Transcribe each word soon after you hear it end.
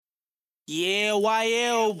Yeah,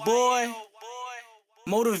 YL, boy.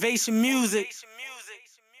 Motivation music.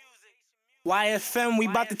 YFM, we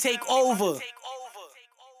about to take over.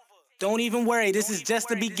 Don't even worry, this is just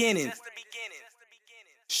the beginning.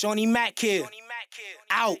 Shaun Mack here.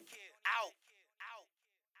 Out.